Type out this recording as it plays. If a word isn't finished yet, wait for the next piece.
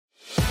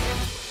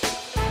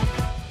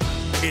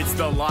It's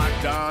the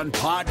Locked On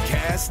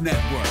Podcast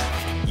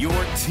Network, your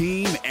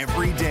team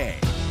every day.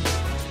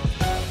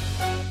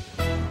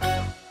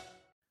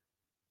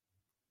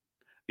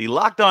 The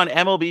Locked On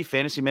MLB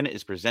Fantasy Minute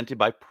is presented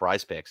by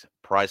Prize Picks.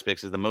 Prize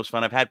Picks is the most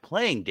fun I've had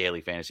playing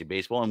daily fantasy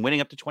baseball and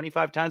winning up to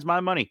 25 times my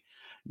money.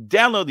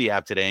 Download the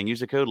app today and use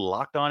the code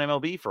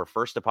LOCKEDONMLB for a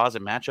first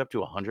deposit match up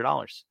to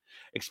 $100.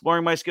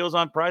 Exploring my skills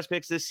on Prize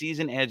Picks this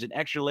season adds an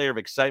extra layer of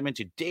excitement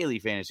to daily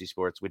fantasy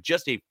sports. With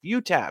just a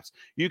few taps,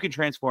 you can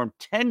transform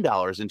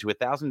 $10 into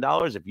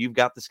 $1,000 if you've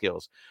got the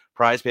skills.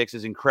 Prize Picks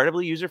is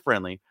incredibly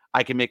user-friendly.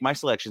 I can make my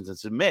selections and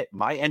submit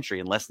my entry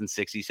in less than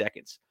 60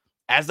 seconds.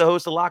 As the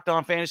host of Locked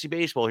On Fantasy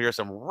Baseball, here are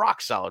some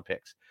rock-solid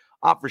picks.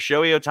 Opt for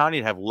Shohei Ohtani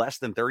to have less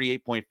than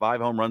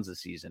 38.5 home runs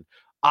this season.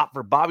 Opt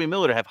for Bobby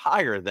Miller to have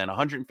higher than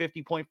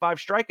 150.5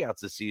 strikeouts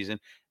this season.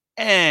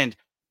 And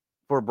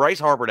for Bryce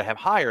Harper to have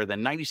higher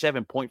than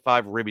 97.5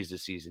 ribbies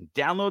this season.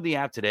 Download the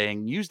app today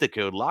and use the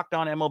code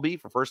LOCKEDONMLB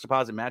for first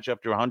deposit match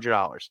up to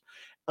 $100.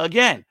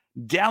 Again,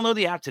 download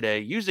the app today.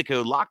 Use the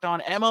code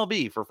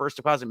LOCKEDONMLB for first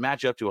deposit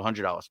match up to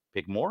 $100.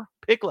 Pick more,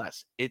 pick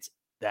less. It's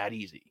that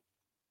easy.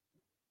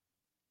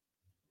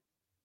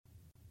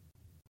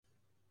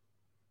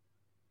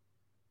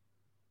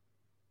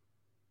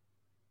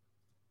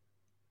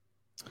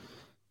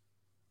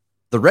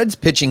 The Reds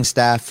pitching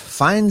staff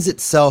finds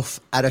itself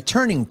at a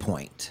turning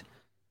point,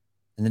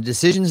 and the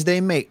decisions they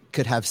make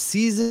could have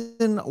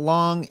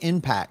season-long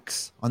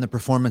impacts on the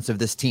performance of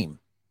this team.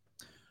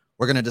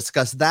 We're going to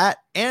discuss that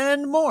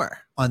and more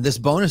on this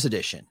bonus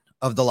edition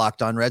of the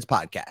Locked On Reds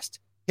podcast.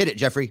 Hit it,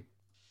 Jeffrey.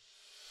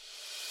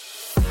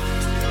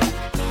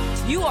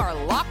 You are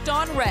Locked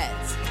On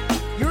Reds,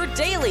 your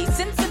daily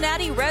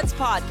Cincinnati Reds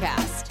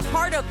podcast,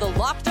 part of the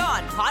Locked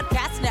On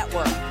Podcast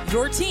Network,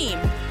 your team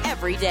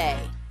every day.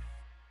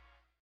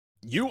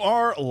 You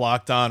are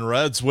Locked On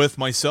Reds with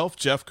myself,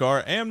 Jeff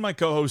Carr, and my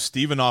co-host,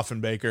 Stephen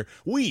Offenbaker.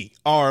 We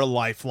are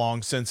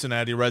lifelong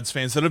Cincinnati Reds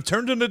fans that have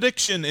turned an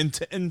addiction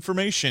into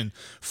information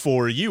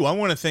for you. I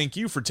want to thank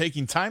you for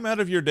taking time out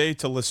of your day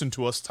to listen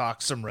to us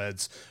talk some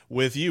Reds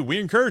with you.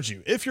 We encourage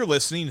you, if you're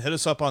listening, hit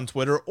us up on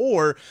Twitter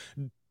or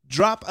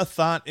drop a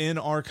thought in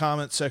our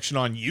comment section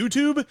on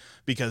YouTube,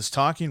 because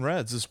talking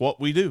Reds is what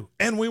we do,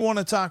 and we want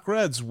to talk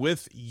Reds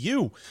with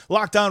you.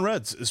 Locked On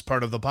Reds is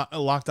part of the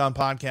Locked On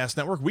Podcast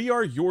Network. We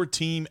are your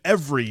team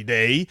every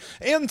day,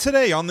 and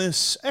today on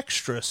this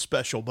extra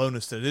special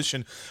bonus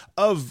edition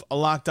of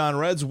Locked On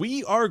Reds,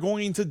 we are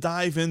going to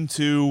dive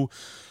into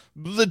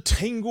the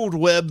tangled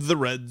web the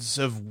Reds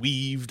have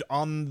weaved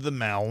on the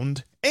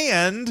mound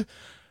and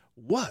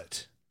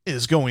what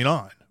is going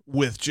on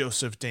with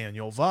Joseph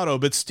Daniel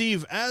Votto. But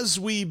Steve, as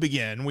we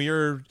begin, we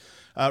are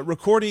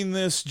recording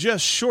this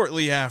just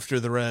shortly after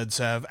the Reds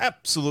have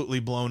absolutely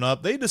blown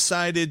up. They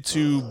decided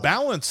to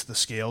balance the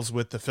scales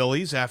with the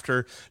Phillies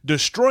after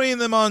destroying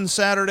them on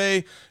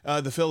Saturday.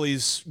 The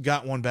Phillies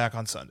got one back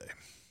on Sunday.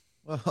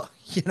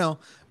 Well,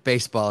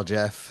 baseball,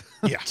 Jeff.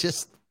 Yeah.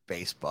 Just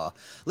baseball.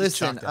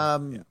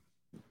 Listen,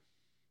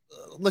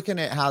 looking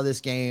at how this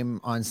game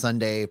on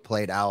Sunday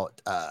played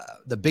out,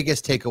 the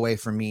biggest takeaway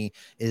for me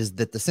is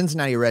that the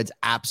Cincinnati Reds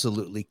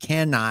absolutely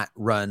cannot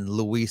run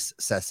Luis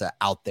Cessa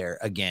out there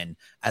again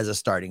as a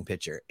starting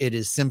pitcher. It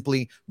is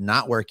simply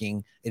not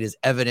working. It is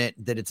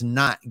evident that it's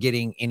not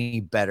getting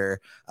any better.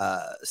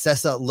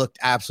 Cessa looked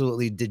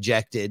absolutely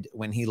dejected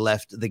when he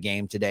left the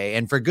game today,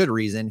 and for good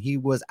reason. He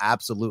was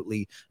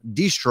absolutely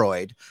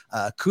destroyed.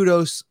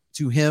 Kudos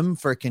to him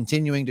for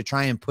continuing to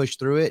try and push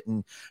through it.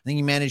 And I think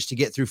he managed to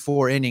get through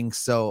 4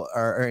 innings.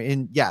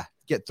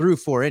 Get through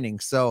 4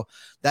 innings. So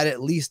that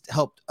at least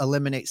helped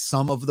eliminate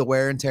some of the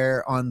wear and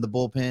tear on the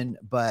bullpen,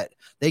 but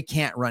they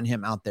can't run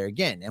him out there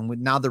again. And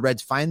now the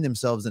Reds find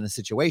themselves in a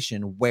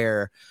situation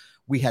where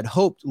we had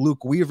hoped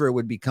Luke Weaver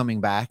would be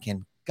coming back,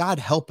 and God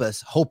help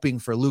us hoping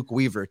for Luke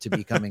Weaver to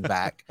be coming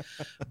back.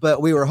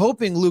 But we were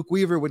hoping Luke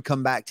Weaver would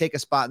come back, take a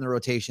spot in the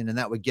rotation, and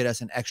that would get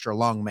us an extra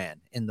long man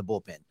in the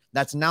bullpen.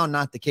 That's now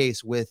not the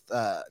case with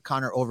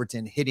Connor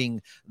Overton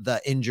hitting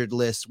the injured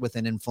list with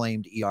an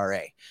inflamed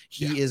ERA.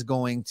 He is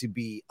going to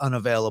be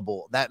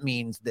unavailable. That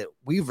means that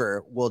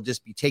Weaver will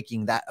just be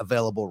taking that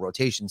available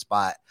rotation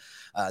spot.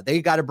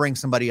 They got to bring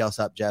somebody else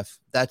up, Jeff.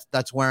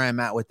 That's where I'm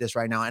at with this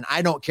right now. And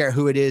I don't care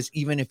who it is,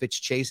 even if it's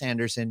Chase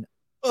Anderson.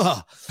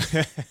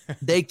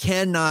 They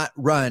cannot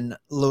run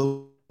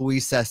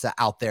Luis Cessa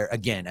out there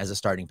again as a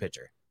starting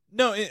pitcher.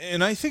 No,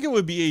 and I think it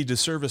would be a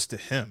disservice to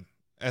him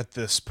at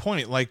this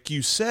point. Like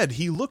you said,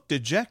 he looked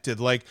dejected.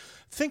 Like,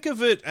 think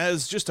of it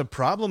as just a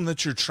problem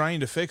that you're trying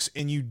to fix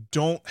and you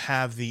don't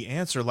have the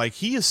answer. Like,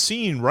 he is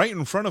seeing right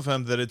in front of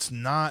him that it's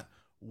not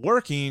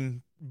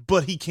working,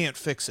 but he can't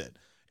fix it.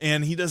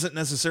 And he doesn't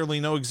necessarily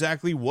know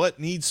exactly what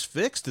needs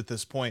fixed at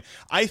this point.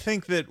 I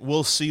think that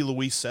we'll see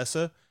Luis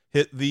Cessa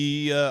hit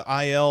the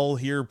IL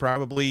here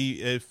probably.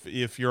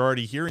 If you're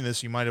already hearing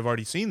this, you might have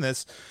already seen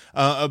this,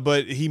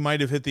 but he might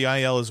have hit the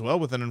IL as well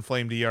with an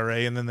inflamed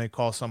ERA, and then they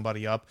call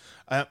somebody up.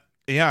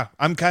 Yeah,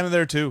 I'm kind of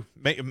there too.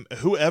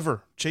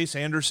 Whoever, Chase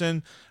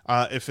Anderson,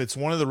 if it's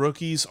one of the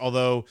rookies,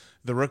 although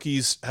the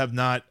rookies have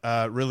not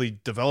really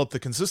developed the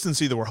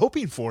consistency that we're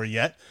hoping for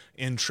yet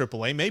in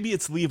AAA. Maybe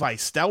it's Levi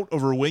Stout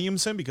over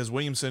Williamson because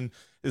Williamson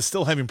is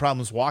still having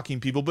problems walking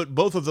people, but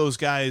both of those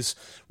guys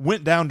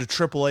went down to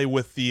AAA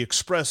with the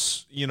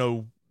express,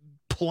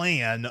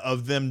 plan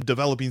of them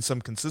developing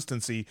some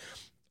consistency,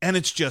 and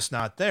it's just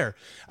not there.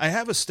 I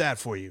have a stat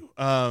for you.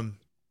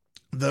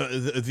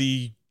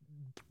 The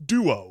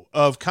duo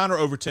of Connor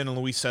Overton and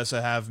Luis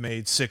Cessa have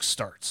made 6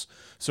 starts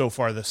so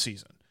far this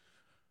season.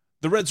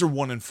 The Reds are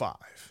 1-5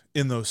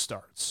 in those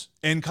starts.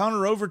 And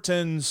Connor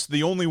Overton's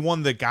the only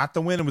one that got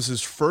the win. It was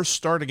his first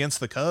start against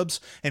the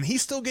Cubs, and he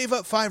still gave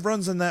up 5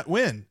 runs in that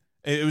win.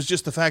 It was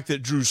just the fact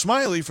that Drew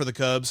Smyly for the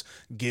Cubs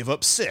gave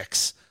up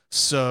 6.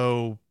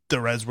 So the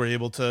Reds were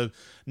able to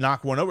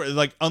knock one over.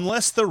 Like,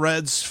 unless the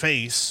Reds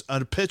face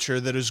a pitcher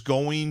that is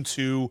going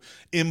to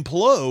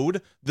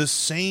implode the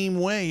same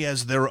way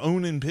as their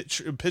own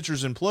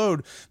pitchers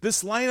implode,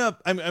 this lineup,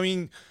 I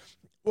mean,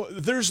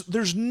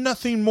 there's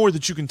nothing more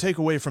that you can take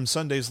away from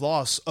Sunday's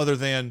loss other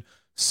than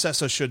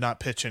Cessa should not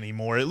pitch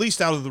anymore, at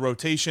least out of the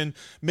rotation.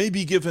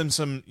 Maybe give him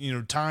some,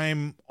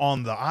 time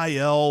on the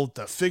IL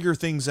to figure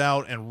things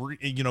out and,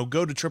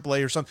 go to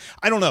AAA or something.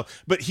 I don't know,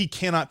 but he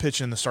cannot pitch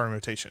in the starting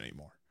rotation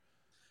anymore.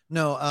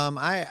 No,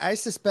 I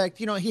suspect,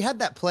 he had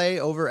that play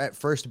over at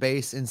first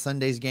base in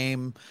Sunday's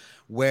game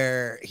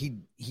where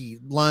he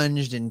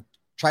lunged and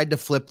tried to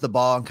flip the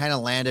ball and kind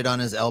of landed on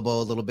his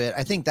elbow a little bit.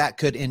 I think that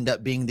could end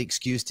up being the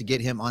excuse to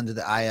get him onto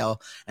the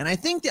IL. And I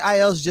think the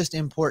IL is just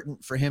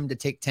important for him to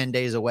take 10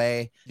 days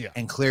away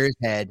and clear his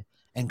head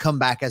and come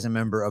back as a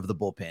member of the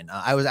bullpen.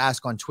 I was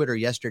asked on Twitter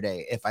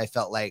yesterday if I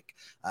felt like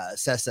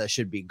Cessa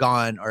should be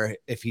gone or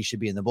if he should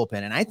be in the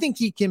bullpen. And I think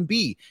he can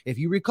be, if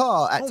you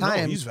recall, at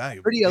times,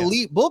 pretty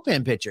elite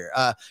bullpen pitcher.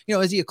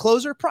 Is he a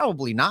closer?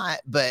 Probably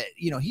not. But,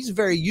 he's a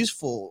very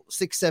useful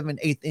 6th,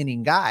 7th, 8th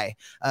inning guy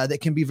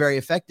that can be very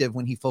effective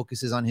when he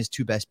focuses on his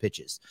 2 best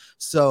pitches.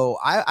 So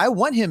I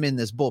want him in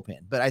this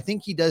bullpen, but I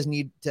think he does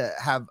need to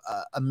have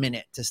a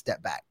minute to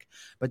step back.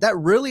 But that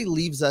really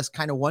leaves us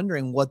kind of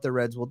wondering what the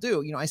Reds will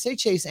do. I say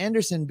Chase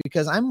Anderson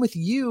because I'm with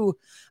you.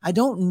 I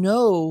don't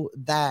know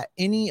that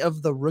any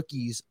of the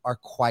rookies are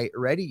quite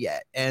ready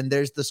yet. And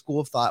there's the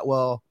school of thought,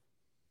 well,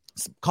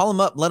 call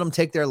them up, let them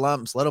take their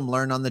lumps, let them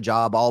learn on the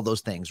job, all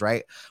those things,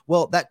 right?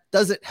 Well, that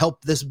doesn't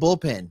help this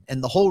bullpen.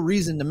 And the whole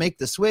reason to make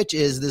the switch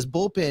is this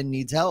bullpen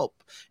needs help.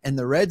 And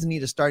the Reds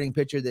need a starting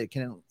pitcher that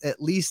can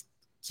at least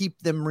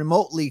keep them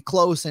remotely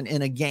close and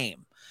in a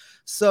game.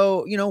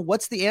 So,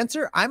 what's the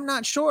answer? I'm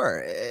not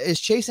sure. Is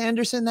Chase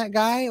Anderson that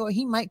guy? Well,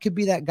 he could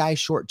be that guy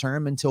short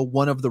term until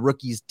one of the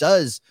rookies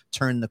does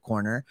turn the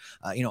corner.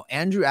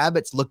 Andrew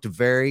Abbott's looked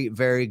very,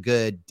 very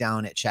good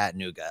down at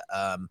Chattanooga.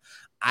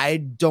 I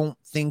don't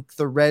think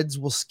the Reds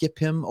will skip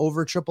him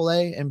over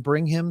AAA and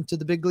bring him to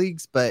the big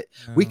leagues, but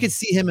we could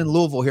see him in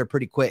Louisville here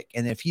pretty quick.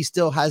 And if he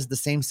still has the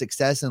same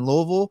success in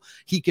Louisville,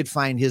 he could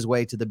find his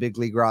way to the big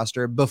league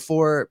roster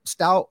before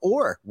Stout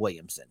or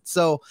Williamson.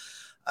 So,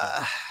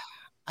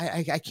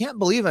 I can't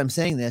believe I'm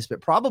saying this, but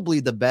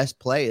probably the best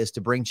play is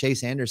to bring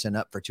Chase Anderson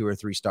up for 2 or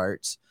 3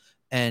 starts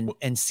and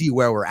see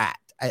where we're at.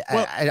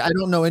 I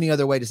don't know any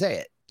other way to say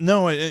it.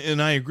 No,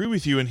 and I agree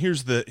with you. And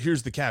here's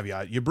the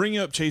caveat. You bring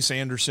up Chase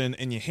Anderson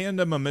and you hand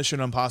him a Mission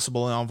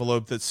Impossible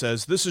envelope that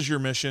says, this is your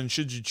mission,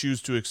 should you choose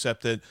to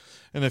accept it.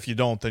 And if you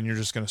don't, then you're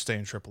just going to stay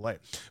in AAA.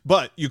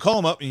 But you call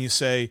him up and you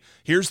say,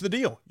 here's the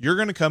deal. You're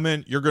going to come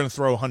in, you're going to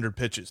throw 100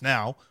 pitches.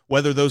 Now,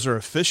 whether those are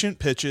efficient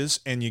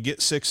pitches and you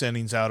get 6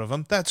 innings out of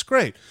them, that's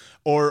great.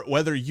 Or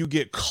whether you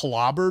get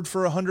clobbered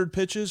for 100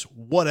 pitches,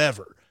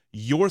 whatever.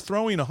 You're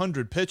throwing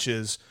 100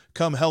 pitches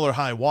come hell or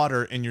high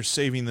water, and you're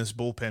saving this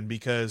bullpen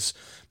because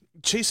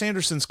Chase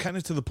Anderson's kind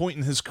of to the point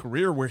in his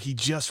career where he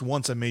just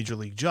wants a major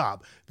league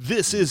job.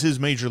 This is his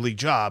major league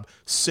job.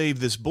 Save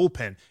this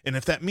bullpen. And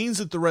if that means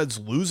that the Reds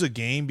lose a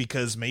game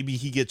because maybe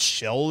he gets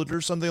shelled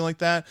or something like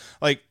that,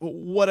 like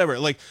whatever.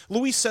 Like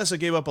Luis Cessa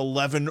gave up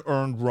 11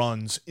 earned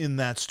runs in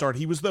that start.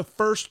 He was the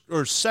first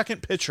or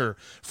second pitcher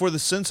for the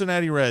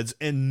Cincinnati Reds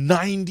in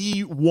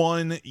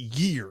 91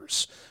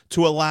 years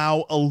to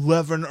allow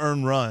 11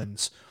 earned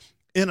runs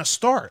in a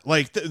start.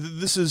 Like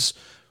this is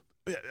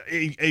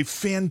a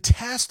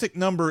fantastic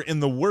number in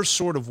the worst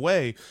sort of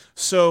way.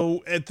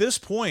 So at this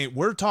point,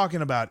 we're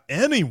talking about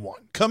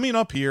anyone coming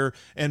up here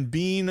and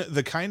being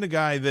the kind of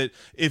guy that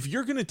if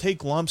you're going to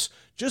take lumps,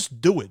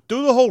 just do it.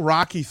 Do the whole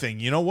Rocky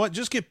thing. You know what?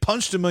 Just get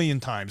punched a million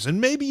times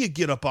and maybe you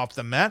get up off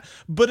the mat.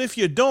 But if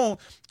you don't,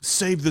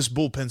 save this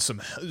bullpen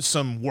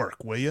some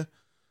work, will you?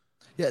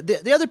 Yeah,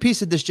 the other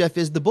piece of this, Jeff,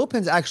 is the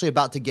bullpen's actually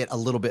about to get a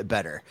little bit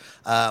better.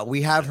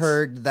 We have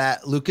heard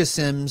that Lucas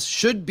Sims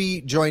should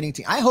be joining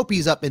team. I hope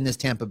he's up in this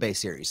Tampa Bay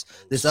series,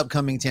 this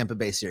upcoming Tampa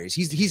Bay series.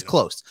 He's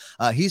close.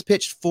 He's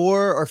pitched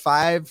 4 or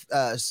 5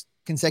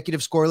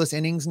 consecutive scoreless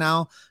innings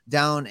now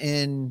down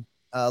in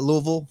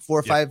Louisville, 4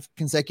 or 5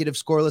 consecutive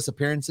scoreless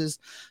appearances.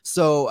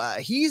 So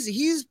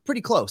he's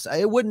pretty close.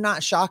 It would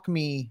not shock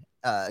me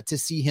to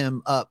see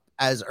him up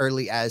as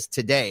early as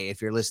today, if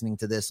you're listening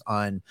to this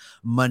on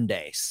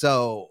Monday.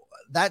 So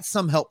that's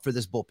some help for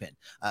this bullpen.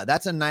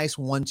 That's a nice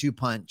 1-2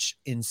 punch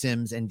in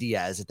Sims and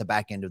Diaz at the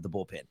back end of the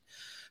bullpen.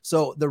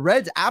 So the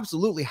Reds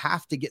absolutely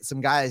have to get some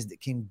guys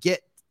that can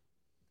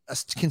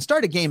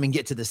start a game and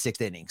get to the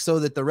 6th inning so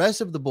that the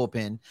rest of the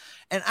bullpen,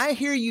 and I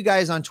hear you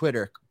guys on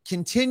Twitter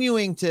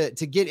continuing to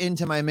get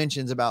into my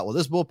mentions about, well,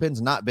 this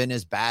bullpen's not been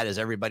as bad as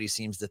everybody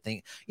seems to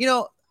think.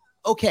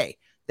 Okay,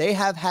 they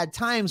have had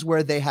times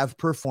where they have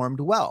performed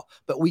well,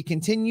 but we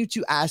continue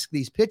to ask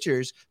these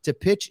pitchers to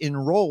pitch in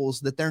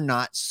roles that they're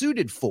not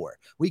suited for.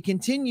 We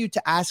continue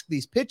to ask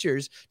these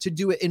pitchers to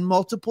do it in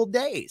multiple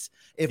days.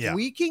 If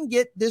we can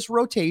get this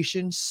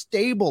rotation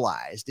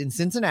stabilized in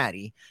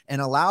Cincinnati and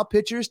allow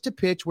pitchers to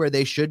pitch where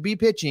they should be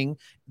pitching,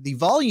 the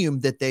volume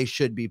that they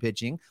should be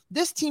pitching,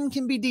 this team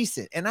can be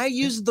decent. And I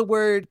used the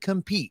word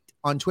compete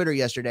on Twitter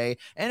yesterday,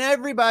 and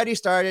everybody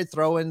started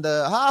throwing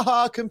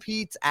the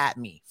competes at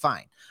me.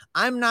 Fine.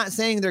 I'm not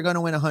saying they're going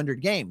to win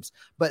 100 games,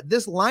 but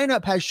this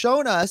lineup has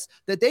shown us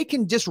that they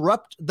can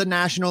disrupt the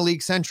National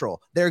League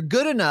Central. They're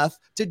good enough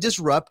to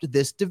disrupt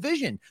this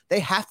division. They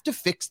have to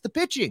fix the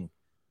pitching.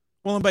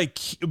 Well,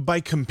 and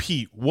by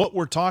compete, what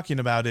we're talking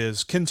about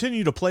is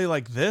continue to play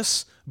like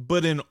this,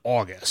 but in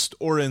August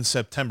or in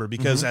September,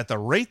 because at the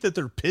rate that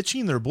they're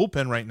pitching their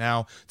bullpen right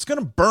now, it's going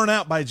to burn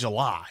out by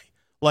July.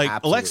 Like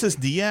Absolutely. Alexis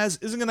Diaz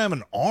isn't going to have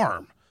an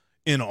arm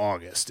in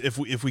August if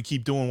we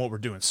keep doing what we're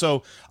doing.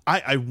 So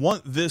I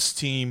want this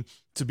team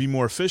to be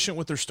more efficient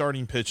with their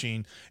starting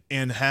pitching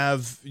and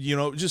have,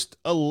 just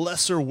a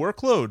lesser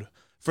workload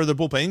for the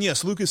bullpen. And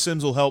yes, Lucas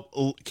Sims will help.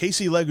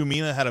 Casey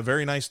Legumina had a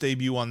very nice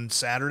debut on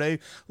Saturday.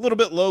 A little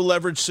bit low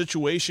leverage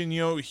situation,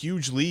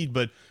 huge lead,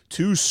 but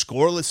 2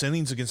 scoreless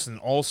innings against an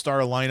all-star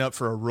lineup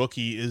for a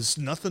rookie is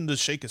nothing to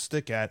shake a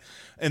stick at.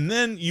 And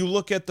then you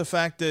look at the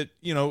fact that,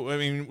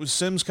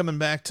 Sims coming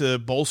back to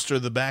bolster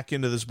the back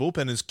end of this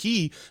bullpen is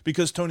key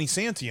because Tony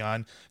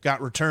Santillan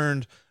got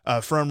returned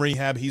from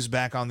rehab. He's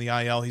back on the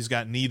IL. He's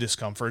got knee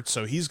discomfort,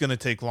 so he's going to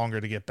take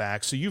longer to get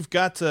back. So you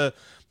got to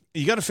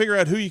figure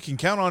out who you can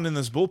count on in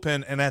this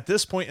bullpen. And at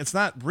this point, it's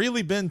not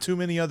really been too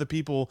many other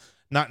people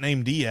not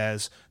named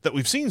Diaz that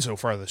we've seen so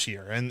far this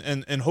year.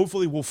 And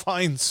hopefully we'll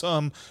find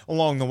some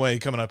along the way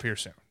coming up here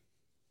soon.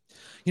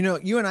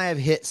 You and I have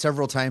hit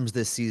several times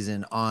this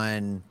season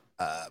on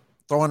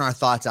throwing our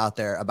thoughts out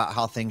there about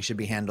how things should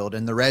be handled.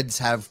 And the Reds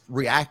have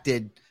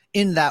reacted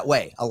in that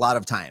way a lot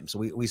of times.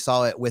 We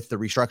saw it with the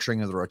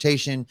restructuring of the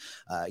rotation.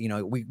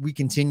 We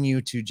continue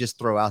to just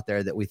throw out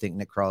there that we think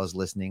Nick Krall is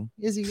listening.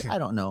 Is he? I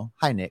don't know.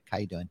 Hi, Nick. How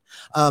you doing?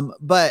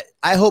 But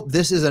I hope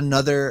this is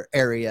another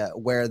area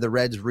where the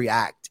Reds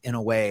react in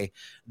a way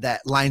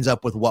that lines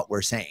up with what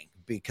we're saying.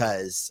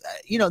 Because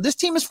this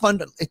team is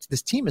fun.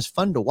 This team is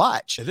fun to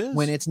watch. It is.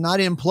 When it's not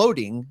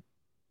imploding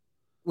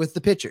with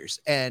the pitchers,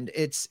 and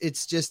it's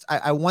just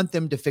I want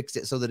them to fix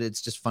it so that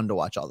it's just fun to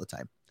watch all the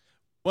time.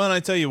 Well, and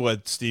I tell you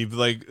what, Steve,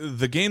 like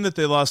the game that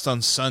they lost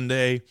on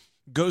Sunday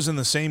goes in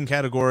the same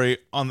category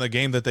on the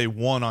game that they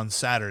won on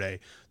Saturday.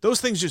 Those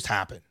things just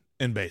happen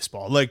in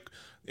baseball. Like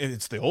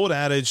it's the old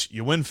adage,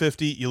 you win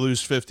 50, you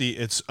lose 50.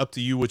 It's up to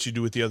you what you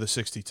do with the other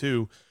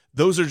 62.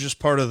 Those are just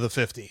part of the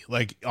 50,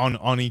 like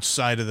on each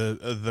side of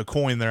the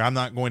coin there. I'm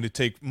not going to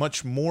take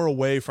much more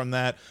away from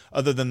that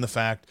other than the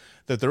fact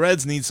that the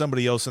Reds need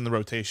somebody else in the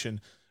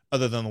rotation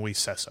other than Luis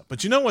Cessa.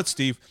 But you know what,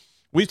 Steve?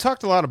 We've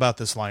talked a lot about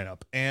this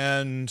lineup,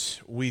 and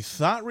we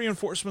thought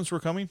reinforcements were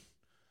coming,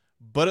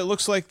 but it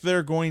looks like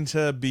they're going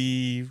to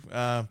be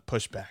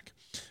pushed back.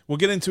 We'll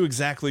get into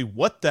exactly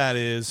what that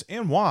is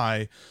and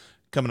why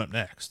coming up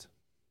next.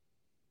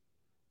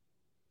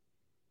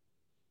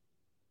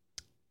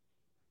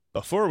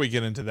 Before we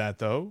get into that,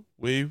 though,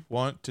 we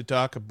want to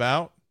talk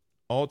about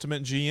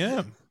Ultimate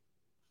GM.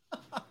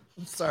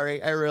 I'm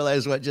sorry. I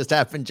realized what just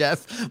happened,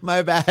 Jeff.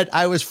 My bad.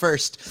 I was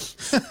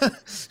first.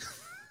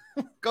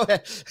 Go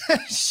ahead.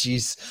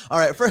 Jeez. All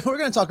right. We're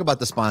going to talk about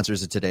the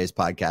sponsors of today's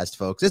podcast,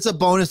 folks. It's a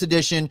bonus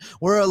edition.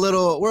 We're a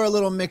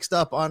little mixed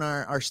up on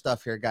our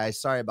stuff here, guys.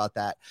 Sorry about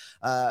that.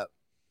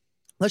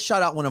 Let's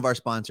shout out one of our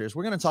sponsors.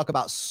 We're going to talk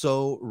about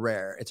So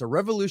Rare. It's a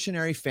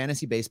revolutionary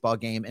fantasy baseball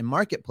game and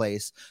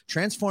marketplace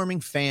transforming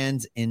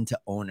fans into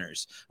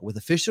owners with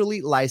officially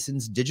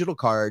licensed digital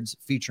cards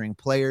featuring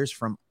players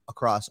from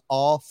across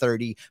all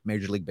 30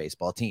 Major League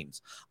Baseball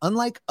teams.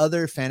 Unlike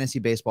other fantasy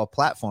baseball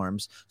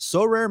platforms,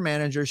 So Rare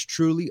managers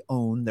truly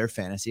own their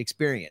fantasy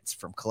experience,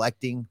 from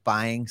collecting,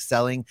 buying,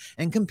 selling,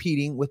 and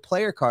competing with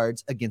player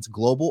cards against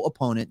global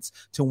opponents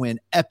to win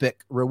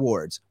epic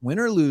rewards. Win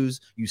or lose,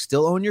 you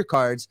still own your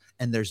cards,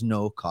 and there's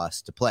no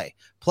cost to play.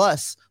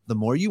 Plus, the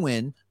more you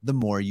win, the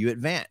more you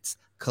advance,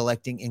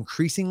 collecting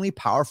increasingly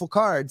powerful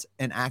cards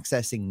and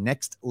accessing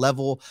next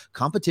level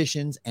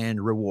competitions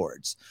and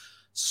rewards.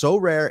 So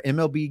Rare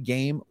MLB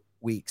game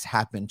weeks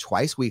happen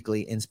twice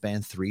weekly and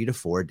span 3 to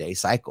 4 day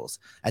cycles.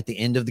 At the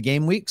end of the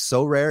game week,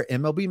 So Rare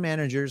MLB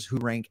managers who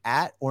rank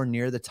at or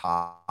near the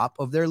top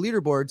of their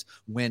leaderboards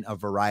win a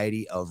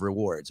variety of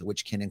rewards,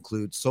 which can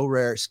include So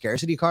Rare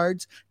scarcity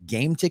cards,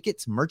 game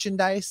tickets,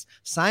 merchandise,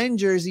 signed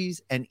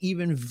jerseys, and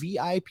even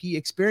VIP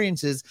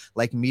experiences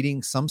like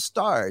meeting some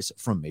stars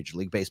from Major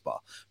League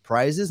Baseball.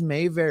 Prizes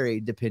may vary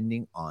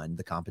depending on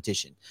the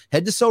competition.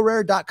 Head to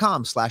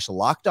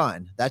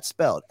sorare.com/lockedon. That's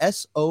spelled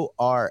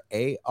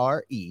SORARE.com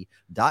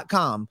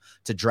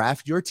to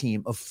draft your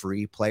team of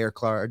free player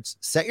cards,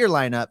 set your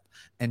lineup,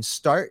 and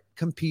start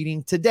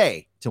competing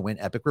today to win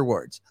epic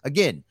rewards.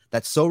 Again,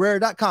 that's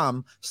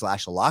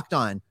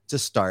sorare.com/lockedon to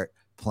start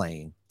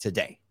playing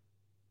today.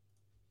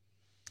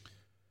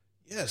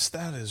 Yes,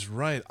 that is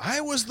right.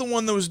 I was the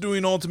one that was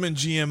doing Ultimate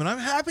GM, and I'm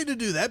happy to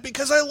do that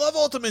because I love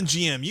Ultimate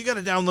GM. You got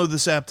to download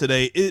this app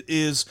today. It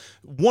is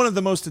one of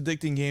the most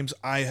addicting games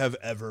I have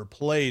ever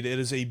played. It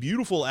is a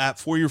beautiful app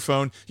for your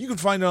phone. You can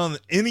find it on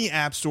any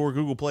app store,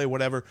 Google Play,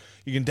 whatever.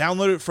 You can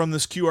download it from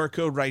this QR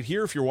code right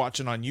here if you're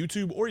watching on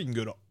YouTube, or you can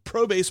go to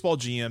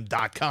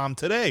probaseballgm.com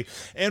today.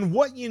 And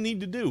what you need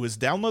to do is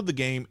download the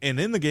game, and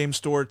in the game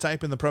store,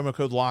 type in the promo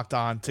code Locked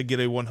On to get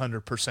a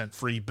 100%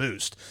 free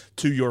boost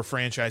to your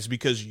franchise,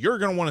 because you're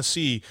going to want to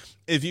see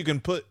if you can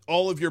put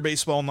all of your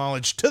baseball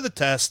knowledge to the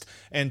test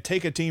and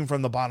take a team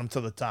from the bottom to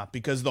the top.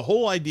 Because the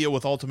whole idea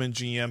with Ultimate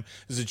GM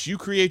is that you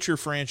create your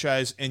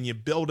franchise and you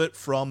build it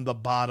from the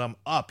bottom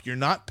up. You're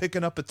not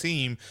picking up a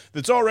team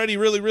that's already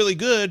really, really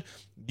good.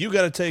 You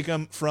got to take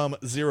them from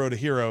zero to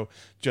hero,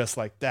 just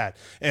like that.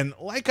 And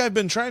like I've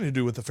been trying to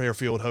do with the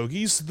Fairfield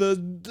Hoagies,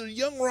 the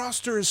young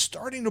roster is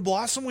starting to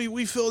blossom.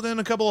 We filled in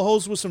a couple of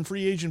holes with some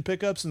free agent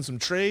pickups and some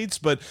trades,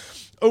 but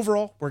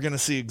overall, we're going to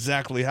see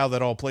exactly how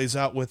that all plays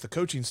out with the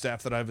coaching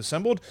staff that I've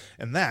assembled,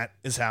 and that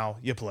is how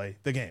you play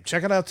the game.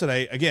 Check it out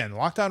today. Again,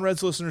 Locked On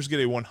Reds listeners get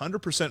a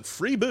 100%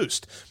 free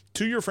boost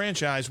to your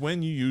franchise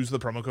when you use the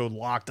promo code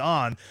Locked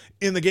On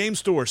in the game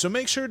store. So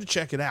make sure to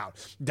check it out.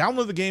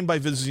 Download the game by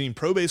visiting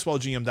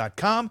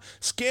probaseballgm.com,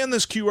 scan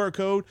this QR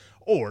code,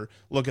 or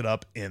look it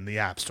up in the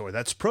App Store.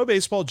 That's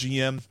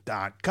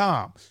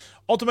probaseballgm.com.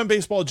 Ultimate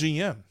Baseball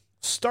GM.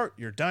 Start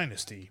your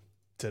dynasty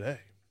today.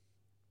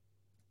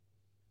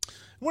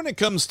 When it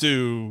comes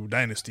to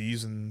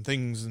dynasties and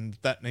things of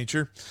that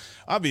nature,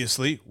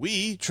 obviously,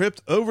 we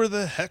tripped over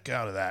the heck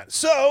out of that.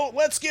 So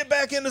let's get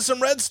back into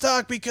some Reds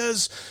talk,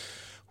 because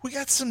we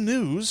got some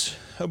news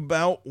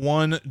about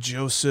one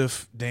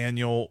Joseph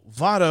Daniel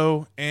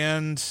Votto,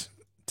 and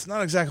it's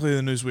not exactly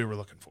the news we were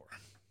looking for.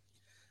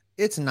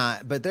 It's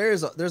not, but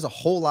there's a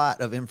whole lot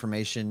of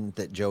information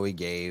that Joey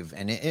gave,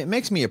 and it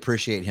makes me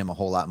appreciate him a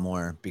whole lot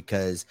more,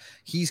 because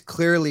he's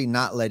clearly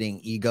not letting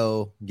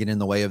ego get in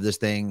the way of this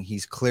thing.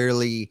 He's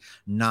clearly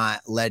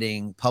not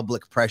letting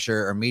public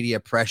pressure or media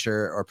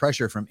pressure or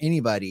pressure from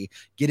anybody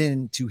get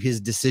into his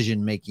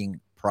decision-making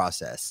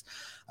process.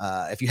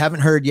 If you haven't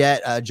heard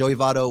yet, Joey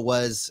Votto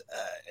was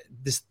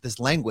this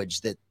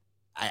language that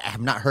I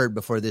have not heard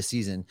before this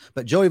season,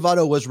 but Joey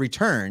Votto was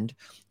returned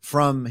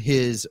from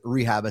his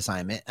rehab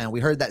assignment. And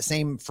we heard that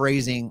same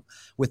phrasing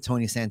with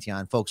Tony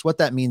Santillan. Folks, what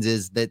that means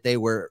is that they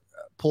were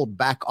pulled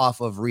back off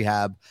of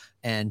rehab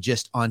and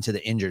just onto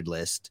the injured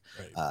list.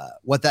 Right.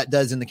 What that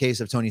does in the case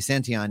of Tony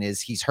Santillan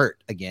is he's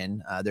hurt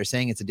again. They're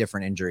saying it's a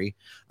different injury,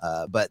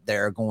 but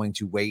they're going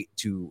to wait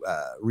to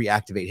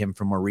reactivate him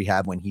for more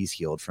rehab when he's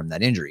healed from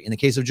that injury. In the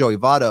case of Joey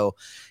Votto,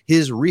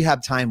 his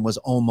rehab time was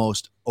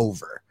almost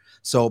over.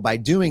 So by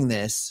doing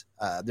this,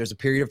 there's a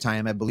period of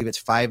time, I believe it's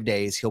 5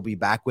 days. He'll be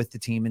back with the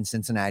team in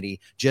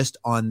Cincinnati, just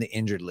on the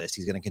injured list.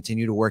 He's going to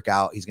continue to work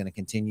out. He's going to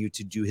continue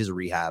to do his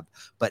rehab,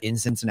 but in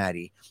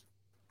Cincinnati.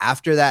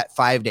 After that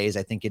 5 days,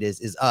 I think it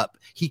is up,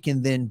 he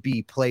can then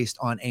be placed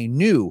on a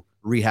new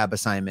rehab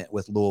assignment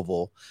with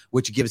Louisville,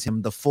 which gives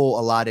him the full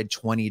allotted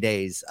 20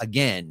 days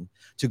again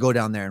to go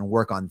down there and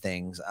work on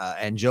things.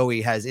 And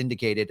Joey has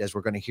indicated, as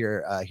we're going to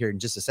hear here in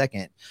just a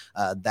second,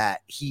 that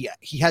he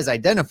has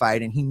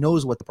identified and he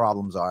knows what the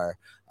problems are,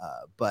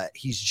 but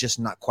he's just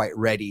not quite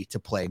ready to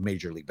play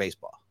Major League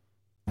Baseball.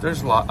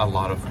 There's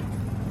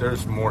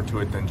there's more to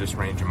it than just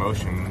range of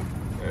motion.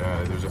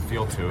 There's a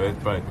feel to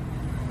it, but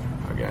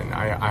again,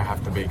 I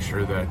have to make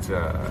sure that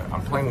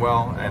I'm playing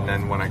well, and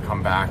then when I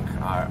come back,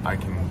 I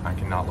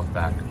can not look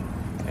back.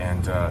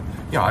 And I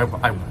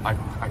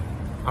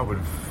would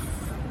have,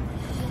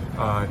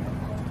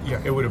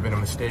 it would have been a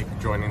mistake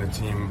joining the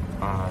team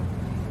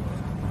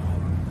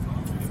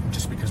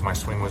just because my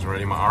swing wasn't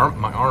ready, my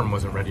arm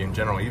wasn't ready in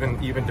general.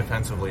 Even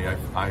defensively,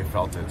 I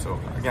felt it. So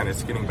again,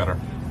 it's getting better.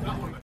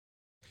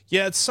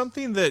 Yeah, it's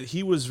something that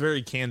he was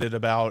very candid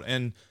about,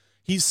 and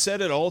he's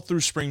said it all through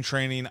spring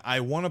training.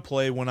 I want to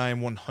play when I am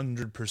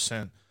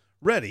 100%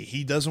 ready.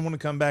 He doesn't want to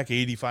come back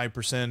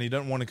 85%. He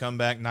doesn't want to come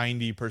back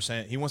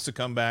 90%. He wants to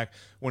come back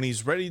when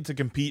he's ready to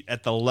compete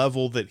at the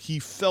level that he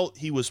felt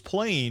he was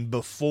playing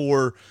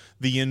before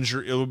the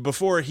injury,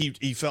 before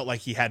he felt like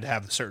he had to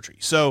have the surgery.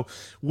 So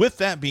with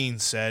that being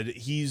said,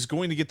 he's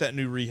going to get that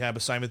new rehab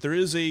assignment. There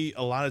is a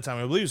lot of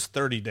time, I believe it's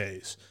 30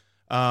 days.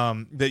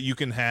 that you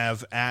can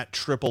have at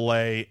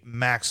AAA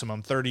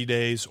maximum 30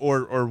 days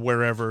or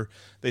wherever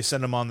they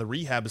send them on the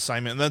rehab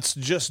assignment. And that's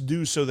just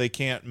due so they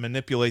can't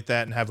manipulate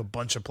that and have a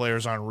bunch of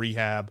players on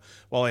rehab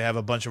while they have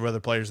a bunch of other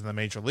players in the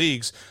major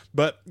leagues.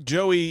 But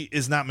Joey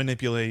is not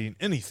manipulating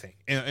anything.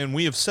 And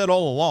we have said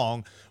all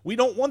along, we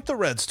don't want the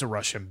Reds to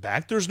rush him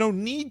back. There's no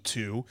need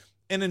to.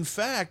 And in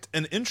fact,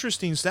 an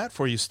interesting stat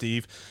for you,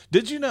 Steve.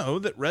 Did you know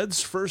that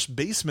Reds first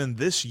basemen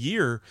this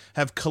year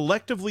have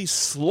collectively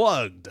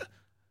slugged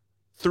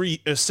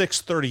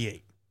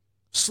 638?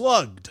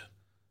 Slugged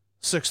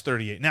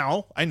 638.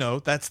 Now, I know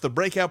that's the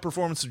breakout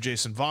performance of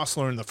Jason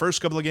Vossler in the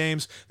first couple of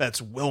games.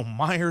 That's Will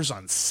Myers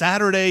on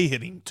Saturday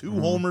hitting 2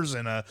 homers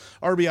and a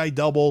RBI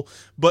double.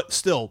 But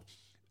still,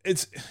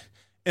 it's...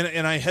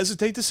 And I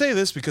hesitate to say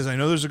this because I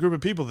know there's a group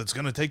of people that's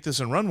going to take this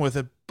and run with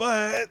it,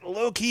 but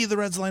low-key, the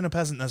Reds lineup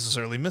hasn't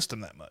necessarily missed him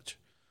that much.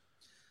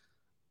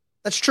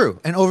 That's true.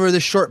 And over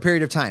this short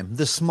period of time,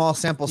 the small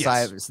sample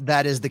size,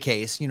 that is the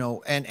case,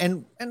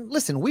 and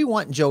listen, we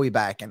want Joey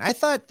back. And I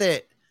thought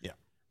that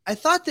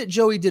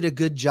Joey did a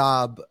good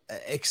job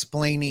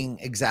explaining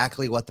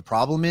exactly what the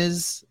problem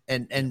is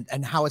and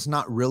how it's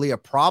not really a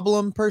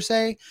problem per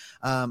se.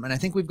 And I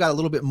think we've got a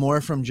little bit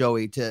more from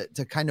Joey to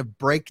kind of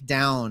break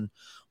down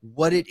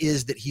what it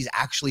is that he's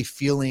actually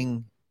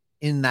feeling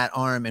in that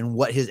arm and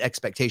what his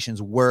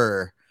expectations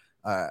were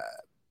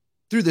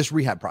through this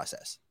rehab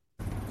process.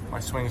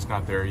 My swing's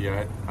not there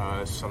yet.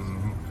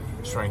 Some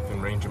strength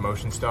and range of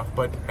motion stuff,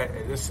 but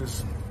this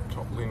is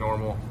totally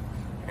normal.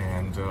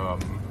 And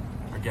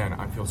again,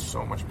 I feel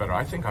so much better.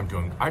 I think I'm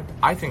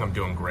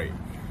doing great.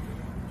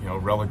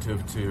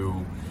 Relative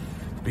to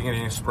the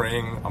beginning of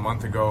spring, a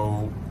month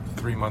ago,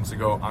 3 months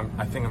ago,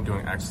 I think I'm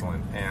doing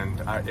excellent. And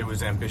it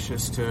was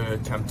ambitious to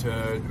attempt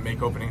to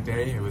make opening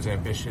day. It was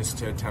ambitious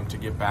to attempt to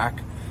get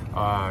back.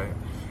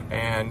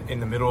 And in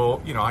the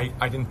middle,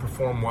 I didn't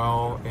perform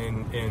well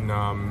in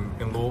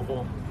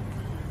Louisville,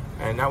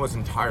 and that was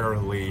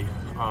entirely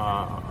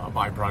a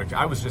byproduct.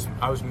 I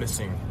was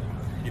missing,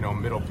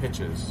 middle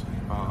pitches,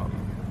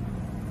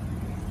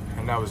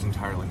 and that was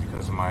entirely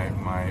because of my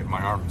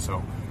arm.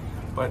 So,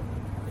 but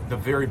the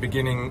very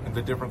beginning,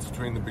 the difference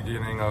between the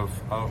beginning of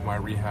my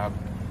rehab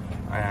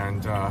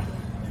and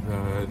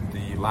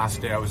the last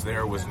day I was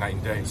there was night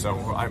and day. So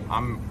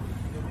I'm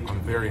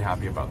very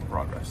happy about the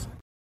progress.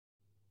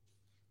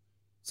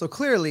 So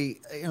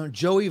clearly,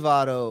 Joey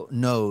Votto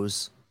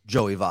knows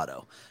Joey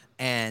Votto,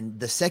 and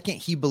the second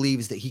he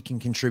believes that he can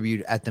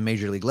contribute at the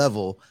major league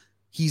level,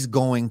 he's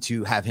going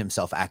to have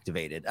himself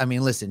activated. I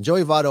mean, listen,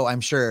 Joey Votto,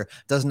 I'm sure,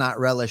 does not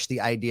relish the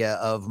idea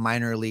of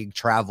minor league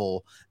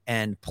travel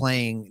and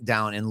playing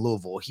down in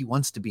Louisville. He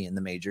wants to be in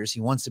the majors.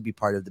 He wants to be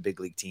part of the big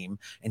league team.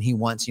 And he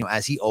wants,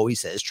 as he always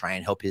says, try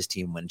and help his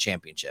team win a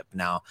championship.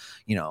 Now,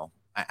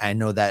 I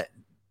know that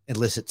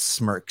elicits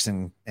smirks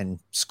and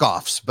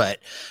scoffs, but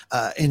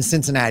in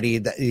Cincinnati,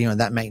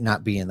 that might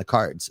not be in the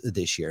cards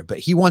this year, but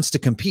he wants to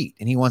compete,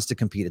 and he wants to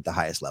compete at the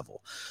highest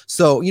level.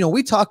 So,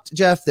 we talked,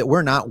 Jeff, that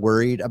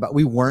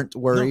we weren't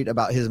worried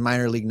about his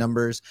minor league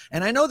numbers,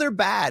 and I know they're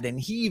bad. And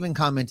he even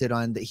commented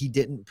on that he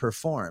didn't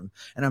perform,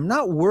 and I'm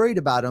not worried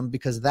about him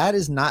because that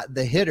is not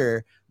the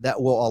hitter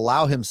that will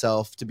allow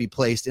himself to be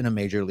placed in a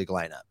major league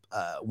lineup.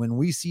 When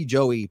we see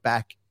Joey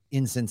back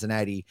in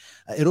Cincinnati,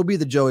 it'll be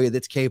the Joey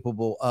that's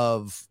capable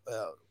of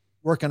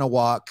working a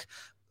walk,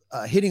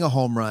 hitting a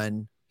home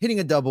run,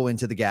 hitting a double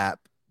into the gap,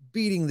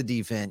 beating the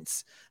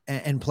defense,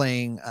 and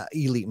playing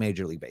elite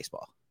Major League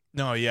Baseball.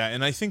 No, yeah,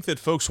 and I think that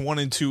folks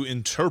wanted to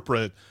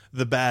interpret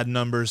the bad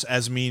numbers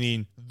as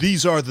meaning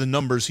these are the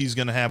numbers he's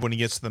going to have when he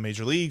gets to the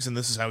major leagues, and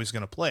this is how he's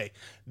going to play.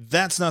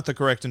 That's not the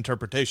correct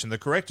interpretation. The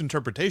correct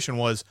interpretation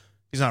was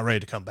he's not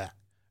ready to come back.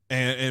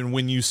 And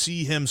when you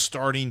see him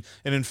starting,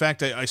 and in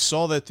fact, I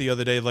saw that the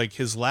other day, like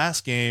his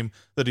last game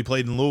that he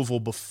played in Louisville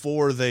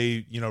before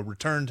they,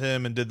 returned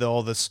him and did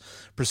all this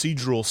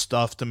procedural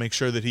stuff to make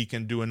sure that he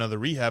can do another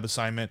rehab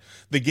assignment.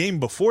 The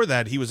game before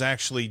that, he was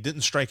actually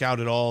didn't strike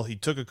out at all. He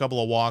took a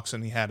couple of walks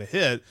and he had a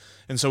hit.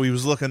 And so he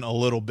was looking a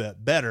little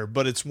bit better,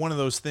 but it's one of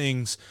those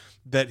things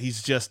that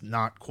he's just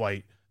not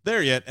quite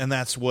there yet. And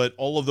that's what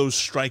all of those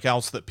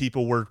strikeouts that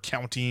people were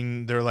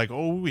counting, they're like,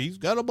 oh, he's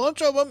got a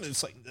bunch of them.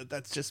 It's like,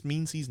 that just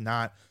means he's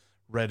not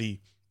ready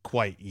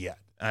quite yet.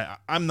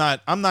 I'm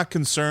not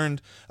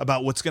concerned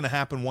about what's going to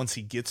happen once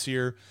he gets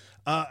here.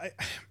 I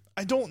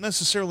don't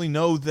necessarily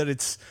know that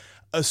it's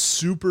a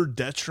super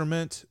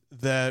detriment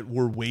that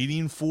we're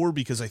waiting for,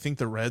 because I think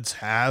the Reds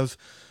have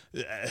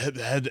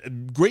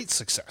had great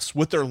success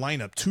with their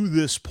lineup to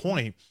this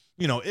point.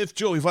 If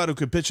Joey Votto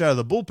could pitch out of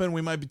the bullpen,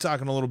 we might be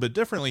talking a little bit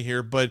differently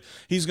here, but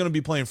he's going to be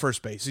playing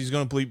first base. He's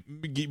going to be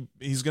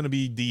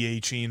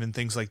DHing and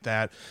things like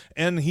that.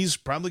 And he's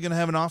probably going to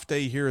have an off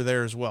day here or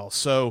there as well.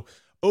 So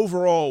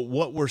overall,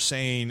 what we're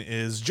saying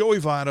is Joey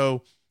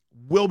Votto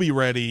will be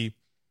ready.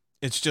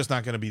 It's just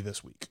not going to be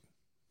this week.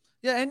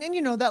 Yeah. And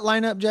that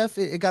lineup, Jeff,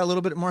 it got a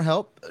little bit more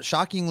help.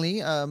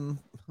 Shockingly,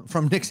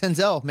 from Nick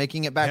Senzel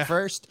making it back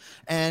first.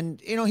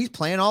 And, he's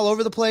playing all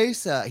over the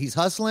place. He's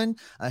hustling.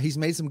 He's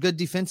made some good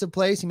defensive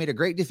plays. He made a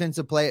great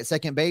defensive play at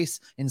second base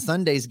in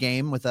Sunday's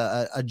game with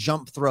a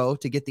jump throw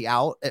to get the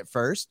out at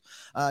first.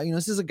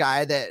 This is a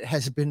guy that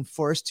has been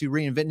forced to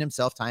reinvent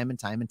himself time and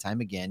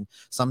time again,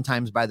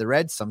 sometimes by the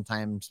Reds,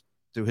 sometimes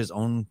through his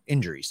own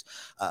injuries.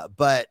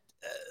 But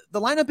the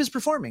lineup is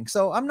performing.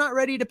 So I'm not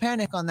ready to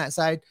panic on that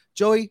side.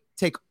 Joey,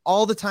 take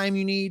all the time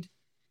you need,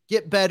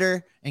 get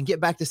better, and get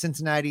back to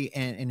Cincinnati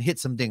and hit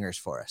some dingers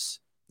for us.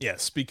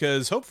 Yes,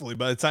 because hopefully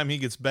by the time he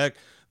gets back,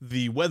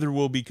 the weather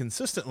will be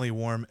consistently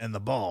warm and the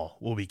ball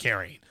will be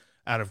carrying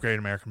out of Great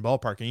American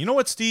Ballpark. And you know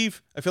what,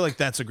 Steve? I feel like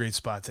that's a great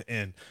spot to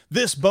end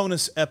this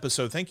bonus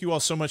episode. Thank you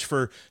all so much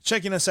for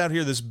checking us out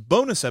here, this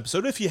bonus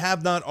episode. If you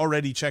have not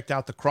already checked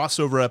out the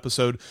crossover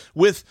episode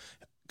with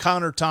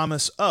Connor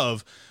Thomas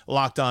of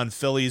Locked On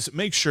Phillies,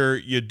 make sure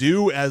you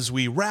do as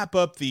we wrap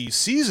up the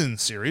season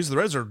series. The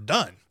Reds are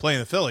done playing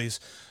the Phillies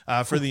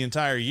for the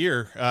entire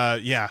year.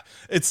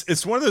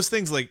 It's one of those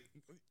things like,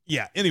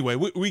 anyway,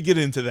 we get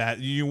into that.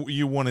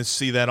 You want to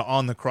see that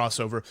on the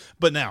crossover.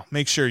 But now,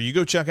 make sure you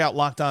go check out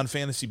Locked On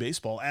Fantasy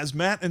Baseball, as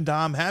Matt and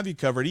Dom have you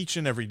covered each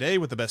and every day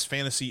with the best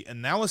fantasy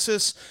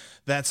analysis.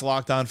 That's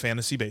Locked On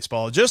Fantasy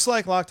Baseball, just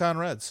like Locked On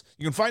Reds.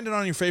 You can find it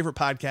on your favorite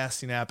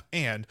podcasting app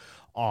and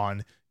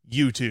on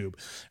YouTube.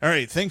 All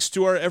right, thanks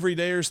to our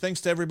everydayers. Thanks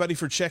to everybody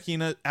for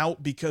checking it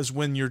out, because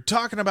when you're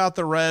talking about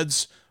the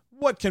Reds,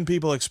 what can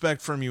people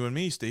expect from you and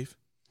me, Steve?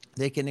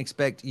 They can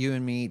expect you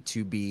and me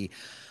to be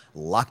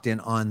locked in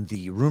on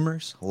the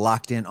rumors,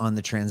 locked in on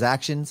the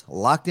transactions,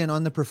 locked in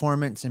on the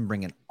performance, and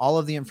bringing all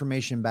of the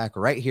information back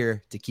right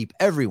here to keep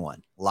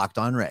everyone locked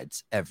on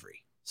Reds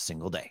every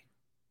single day.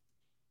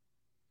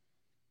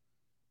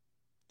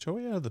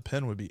 Joey out of the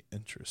pen would be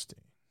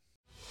interesting.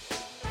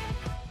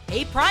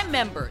 Hey, Prime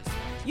members,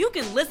 you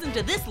can listen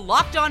to this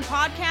Locked On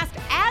podcast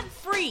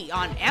ad-free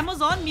on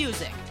Amazon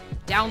Music.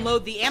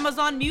 Download the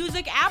Amazon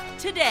Music app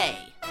today.